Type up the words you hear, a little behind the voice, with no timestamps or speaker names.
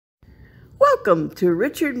Welcome to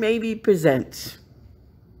Richard Mabey Presents.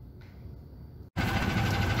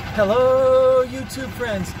 Hello, YouTube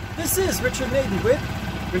friends. This is Richard Mabey with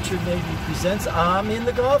Richard Mabey Presents. I'm in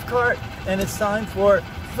the golf cart, and it's time for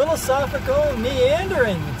philosophical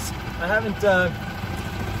meanderings. I haven't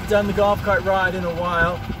done the golf cart ride in a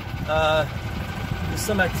while. There's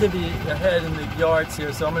some activity ahead in the yards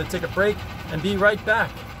here, so I'm going to take a break and be right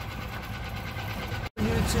back.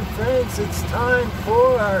 YouTube friends, it's time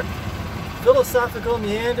for our philosophical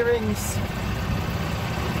meanderings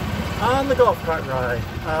on the golf cart ride.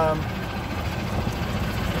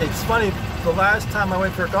 It's funny, the last time I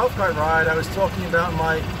went for a golf cart ride, I was talking about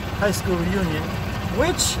my high school reunion,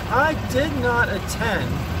 which I did not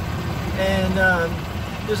attend. And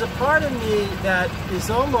there's a part of me that is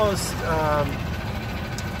almost,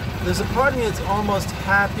 almost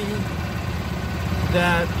happy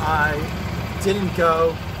that I didn't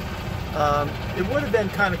go. It would have been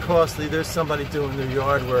kind of costly. There's somebody doing their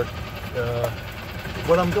yard work.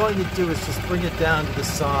 What I'm going to do is just bring it down to the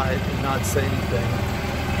side and not say anything,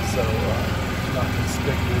 so not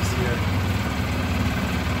conspicuous here.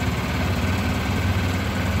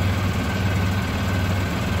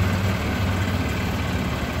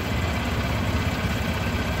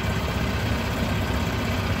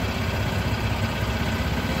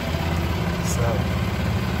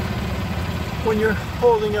 When you're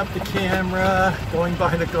holding up the camera, going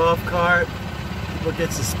by the golf cart, people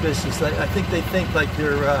get suspicious. I think they think like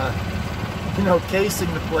you're,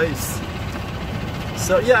 casing the place.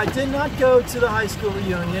 So yeah, I did not go to the high school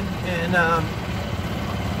reunion, and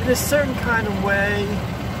in a certain kind of way,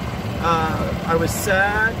 I was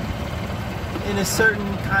sad. In a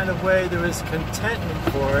certain kind of way, there was contentment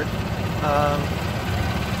for it.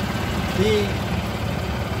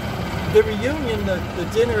 The reunion, the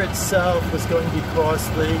dinner itself was going to be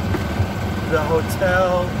costly. The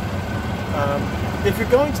hotel, if you're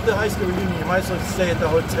going to the high school reunion, you might as well stay at the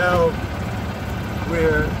hotel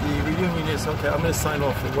where the reunion is. Okay, I'm going to sign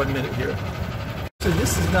off for 1 minute here. So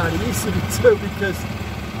this is not easy to do because,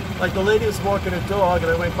 like, the lady was walking her dog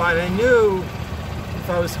and I went by and I knew if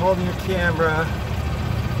I was holding a camera,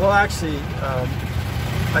 well, actually,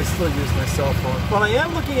 I still use my cell phone, but I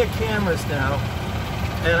am looking at cameras now.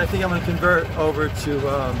 And I think I'm going to convert over to,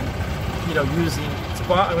 I'm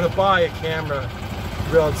going to buy a camera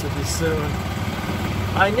relatively soon.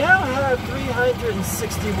 I now have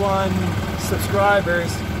 361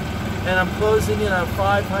 subscribers, and I'm closing in on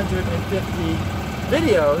 550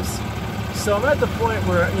 videos. So I'm at the point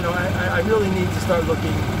where, I really need to start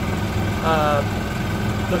looking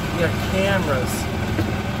at cameras.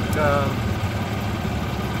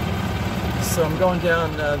 So I'm going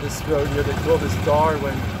down this road here. They call this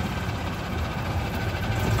Darwin.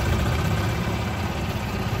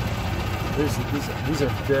 These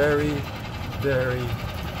are very, very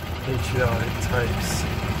patriotic types.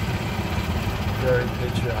 Very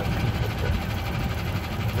patriotic people here.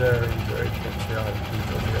 Very, very patriotic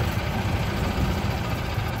people here.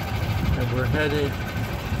 And we're headed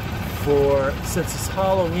for, since it's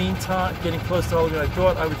Halloween time, getting close to Halloween, I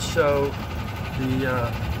thought I would show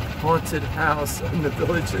the haunted house in the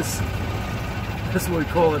villages. That's what we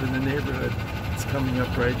call it in the neighborhood. It's coming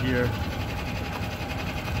up right here.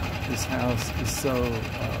 This house is so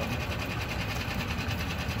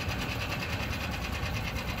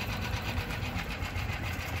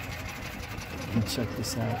check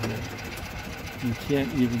this out here. You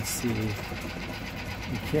can't even see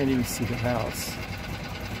the house.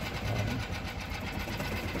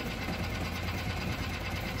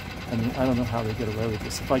 I mean, I don't know how they get away with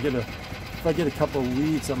this. If I get a couple of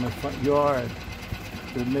weeds on my front yard,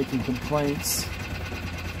 they're making complaints.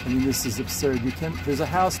 I mean, this is absurd. There's a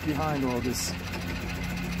house behind all this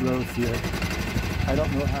growth here. I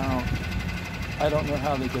don't know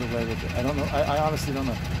how they get away with it. I don't know. I honestly don't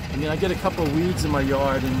know. I mean, I get a couple of weeds in my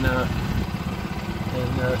yard, and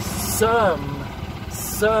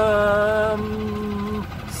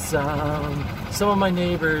some of my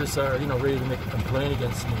neighbors are, ready to make a complaint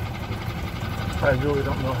against me. I really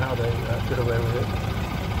don't know how they get away with it.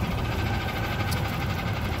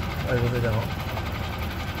 I really don't.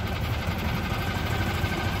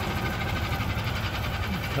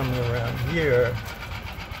 Coming around here,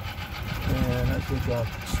 and I think I'll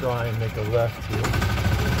try and make a left here.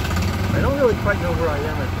 I don't really quite know where I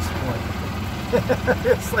am at this point.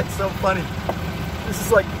 It's like so funny. This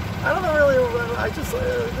is like, I don't know really, I just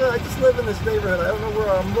live in this neighborhood. I don't know where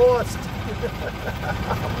I'm lost.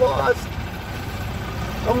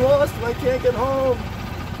 I'm lost and I can't get home.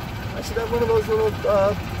 I should have one of those little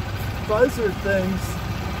buzzer things.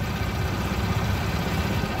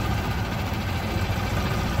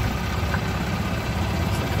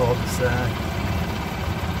 cul-de-sac.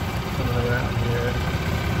 Coming around here.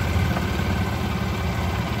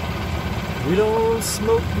 We don't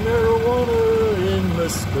smoke marijuana in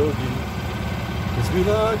Muskogee, 'cause we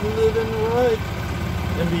like living right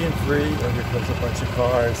and being free. Oh, here comes a bunch of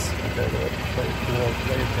cars. Okay, pretty cool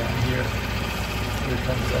parade down here. Here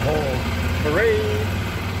comes the whole parade.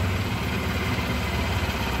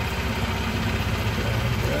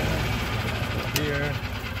 And here.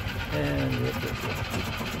 And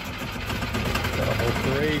got a whole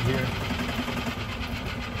parade here.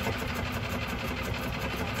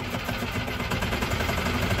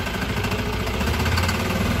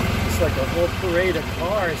 It's like a whole parade of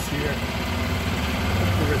cars here.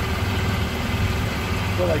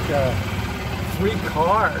 Like 3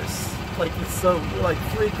 cars. Like it's so like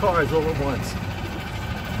 3 cars all at once.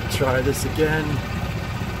 Try this again.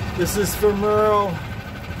 This is for Merle.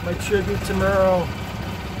 My tribute to Merle.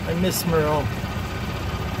 I miss Merle.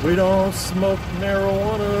 We don't smoke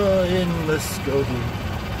marijuana in Muskogee,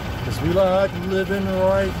 'cause we like living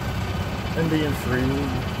right and being free.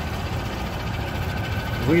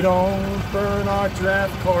 We don't burn our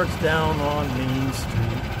draft cards down on Main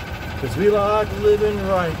Street, 'cause we like living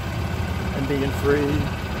right and being free.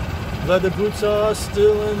 Leather boots are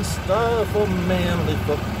still in style for manly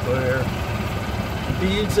footwear.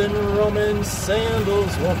 Beads and Roman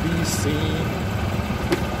sandals won't be seen.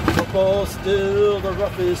 Football's still the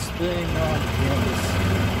roughest thing on campus,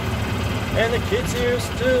 and the kids here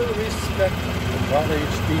still respect the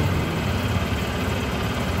college dean.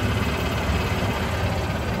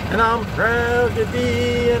 And I'm proud to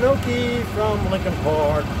be an Okie from Lincoln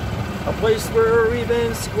Park, a place where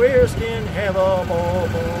even squares can have a ball.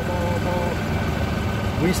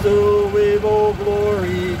 We still wave Old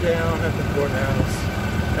Glory down at the courthouse,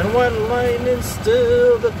 and white lightning's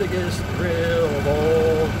still the biggest thrill of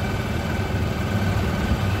all.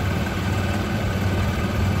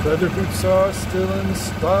 Leather boots are still in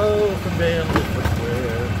style for manly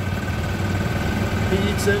footwear.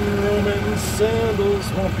 Beads and Roman sandals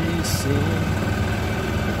won't be seen.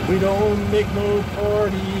 We don't make no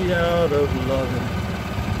party out of loving,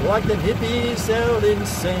 like the hippies out in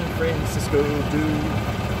San Francisco do.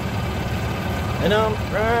 And I'm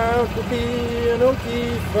proud to be an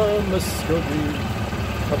Okie from Muskogee,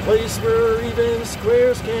 a place where even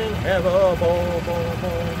squares can have a ball.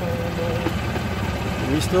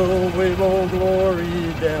 We still wave Old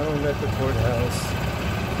Glory down at the courthouse,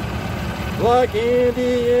 like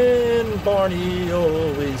Andy and Barney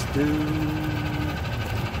always do.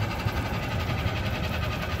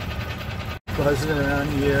 Buzzing around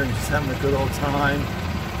here and just having a good old time.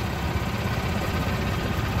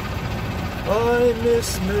 I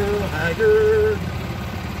miss Merle Haggard,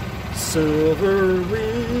 silver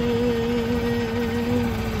wings,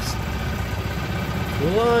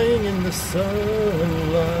 flying in the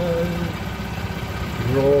sunlight,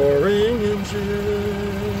 roaring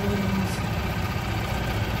engines,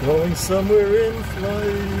 going somewhere in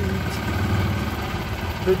flight.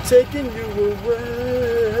 They're taking you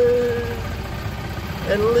away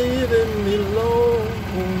and leaving me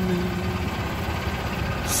lonely.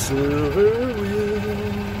 Silver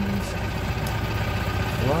wings,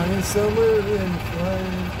 flying somewhere in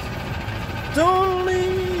flight. Don't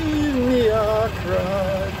leave me, I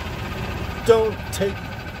cried. Don't take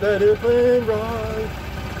that airplane ride.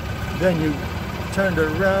 Then you turned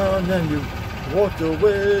around and you walked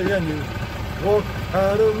away and you walked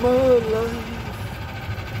out of my life.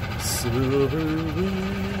 Silver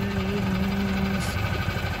wings,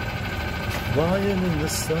 flying in the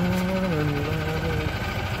sunlight,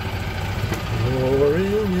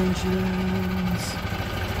 roaring engines,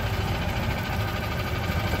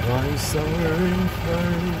 flying somewhere in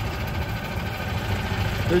flight.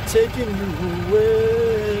 They're taking you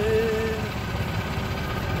away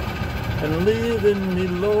and leaving me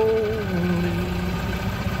lonely.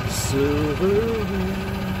 Silver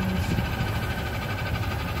wings,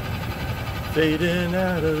 fading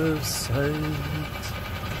out of sight.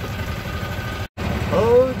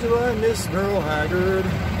 Oh, do I miss Merle Haggard?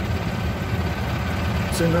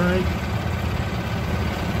 Tonight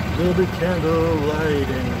there'll be candlelight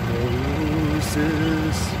and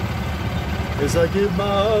roses as I give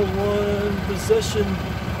my one possession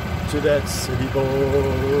to that city boy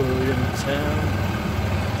in town.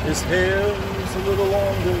 His hair is a little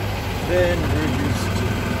longer than we're used to,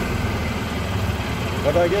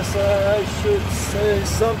 but I guess I should say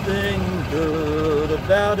something good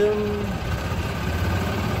about him.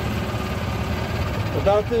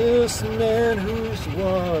 About this man who's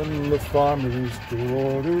won the farmer's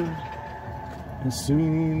daughter, and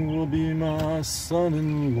soon will be my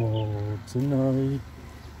son-in-law tonight.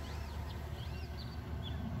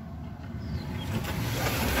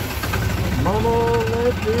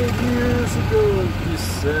 years ago,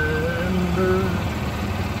 December,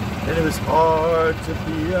 and it was hard to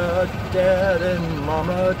be a dad and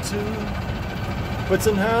mama too. But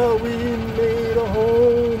somehow we made a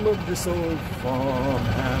home of this old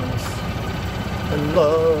farmhouse, and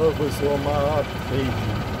love was all my baby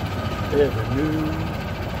ever knew.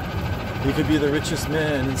 He could be the richest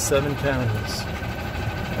man in 7 counties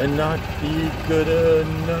and not be good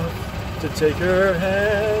enough to take her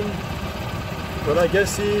hand. But I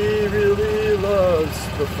guess he really loves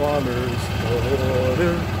the farmer's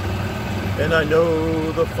daughter, and I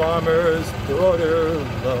know the farmer's daughter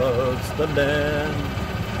loves the man.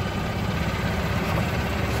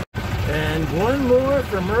 And one more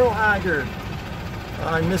for Merle Haggard.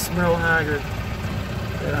 I miss Merle Haggard.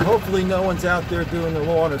 And hopefully no one's out there doing the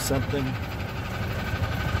lawn or something.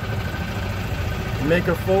 Make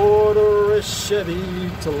a Ford or a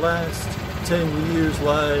Chevy to last 10 years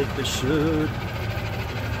like they should.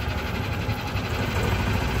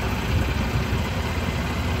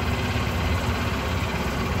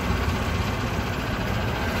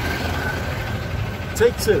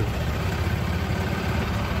 Take 2.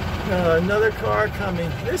 Another car coming.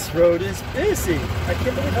 This road is busy. I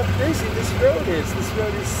can't believe how busy this road is. This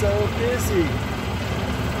road is so busy.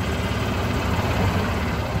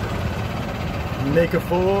 Make a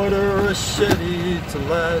Ford or a Chevy to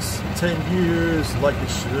last 10 years like it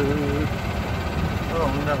should. Oh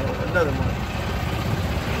no, another one.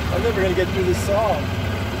 I'm never gonna get through this song.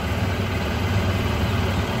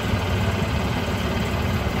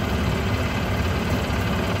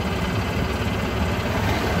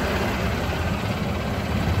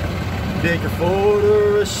 Make a Ford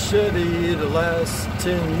or a Chevy to last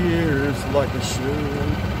 10 years like it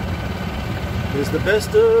should. Is the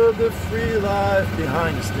best of the free life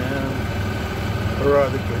behind us now? Or are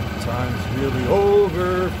the good times really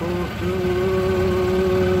over for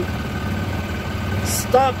good?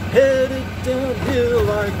 Stop headed downhill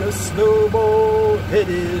like a snowball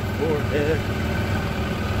headed for heck.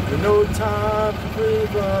 With no time to free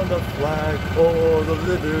from the flag or the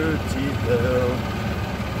Liberty Bell.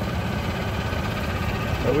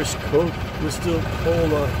 I wish Coke was still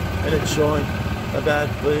cola and a joint a bad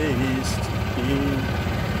place to be.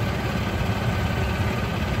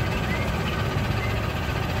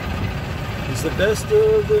 It's the best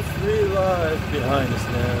of the free life behind us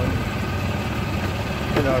now.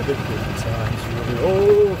 And are the good times really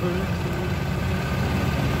over?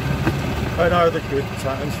 And are the good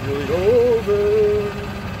times really over?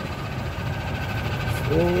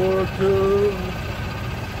 For good.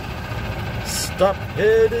 Stop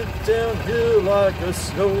headed downhill like a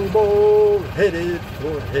snowball headed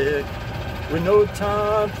for heck. With no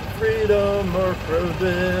time for freedom or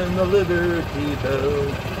crowing the Liberty Bell.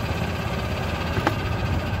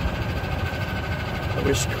 I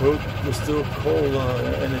wish Coke was still cola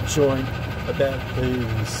and a joint a bad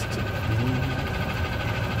place to be.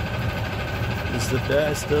 It's the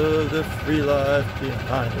best of the free life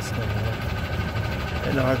behind us now.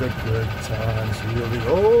 And are the good times really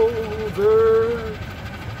over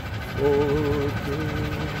for good?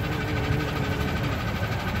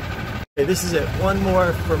 Okay, this is it. One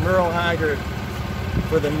more for Merle Haggard,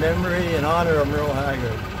 for the memory and honor of Merle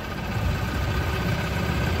Haggard.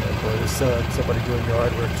 Oh boy, there's somebody doing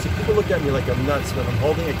yard work. See, people look at me like I'm nuts when I'm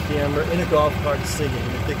holding a camera in a golf cart singing.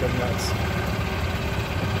 They think I'm nuts.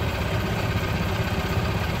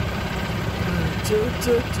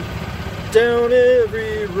 Down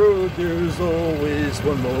every road there's always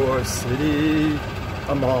one more city.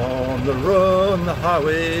 I'm on the run, the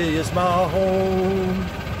highway is my home.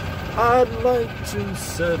 I'd like to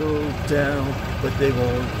settle down, but they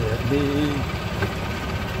won't let me.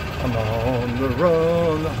 I'm on the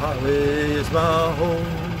run, the highway is my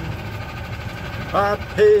home. I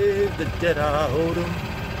paid the debt I owed them,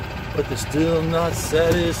 but they're still not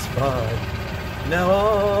satisfied. Now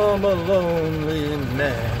I'm a lonely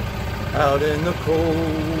man out in the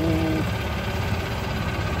cold.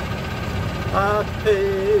 I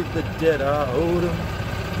paid the debt I owed them,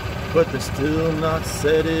 but they're still not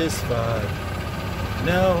satisfied.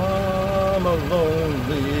 Now I'm a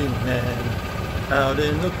lonely man out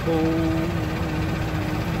in the cold.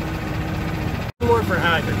 More for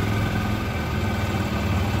Haggard.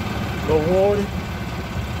 The warden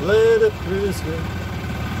led a prisoner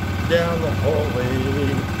down the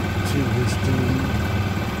hallway to his doom.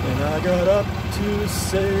 And I got up to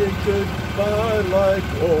say goodbye like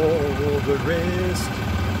all the rest.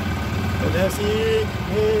 And as he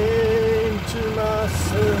came to my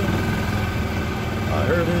cell, I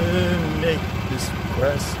heard him make this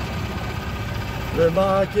request. Let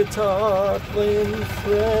my guitar playing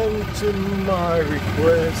friend to my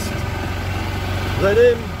request. Let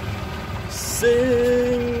him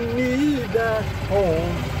sing me back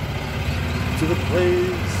home to the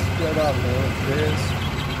place that I love best.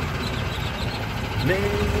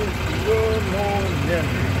 Make your more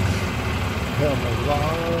memories come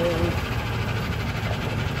alive.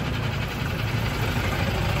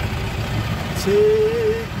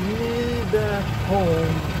 Take me back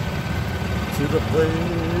home to the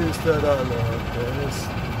place that I love best.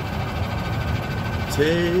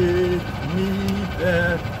 Take me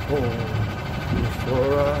back home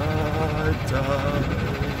before I die.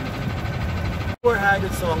 Merle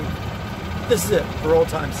Haggard song. This is it for old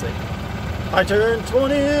time's sake. I turned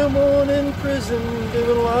 21 in prison,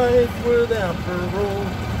 living life without parole.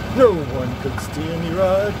 No one could steer me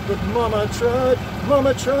right, but Mama tried,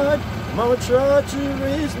 Mama tried, Mama tried to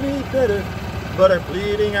raise me better. But her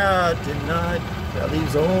pleading I denied. That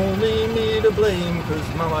leaves only me to blame,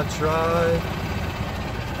 'cause Mama tried.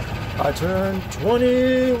 I turned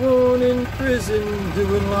 21 in prison,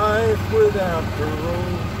 doing life without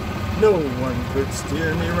parole. No one could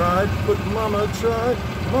steer me right, but Mama tried,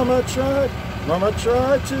 Mama tried, Mama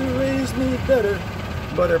tried to raise me better.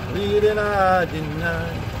 But her pleading I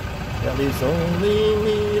denied. That leaves only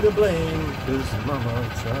me to blame, 'cause Mama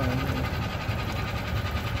tried.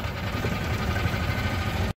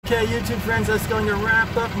 Okay, YouTube friends, that's going to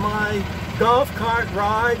wrap up my golf cart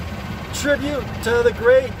ride. Tribute to the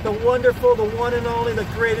great, the wonderful, the one and only, the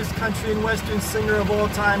greatest country and western singer of all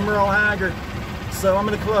time, Merle Haggard. So I'm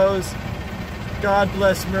going to close. God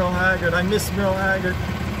bless Merle Haggard. I miss Merle Haggard.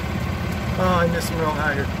 Oh, I miss Merle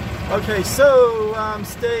Haggard. Okay, so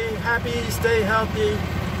stay happy, stay healthy,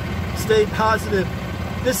 stay positive.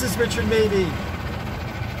 This is Richard Mabey.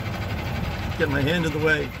 Get my hand in the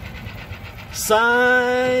way.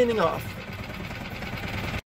 Signing off.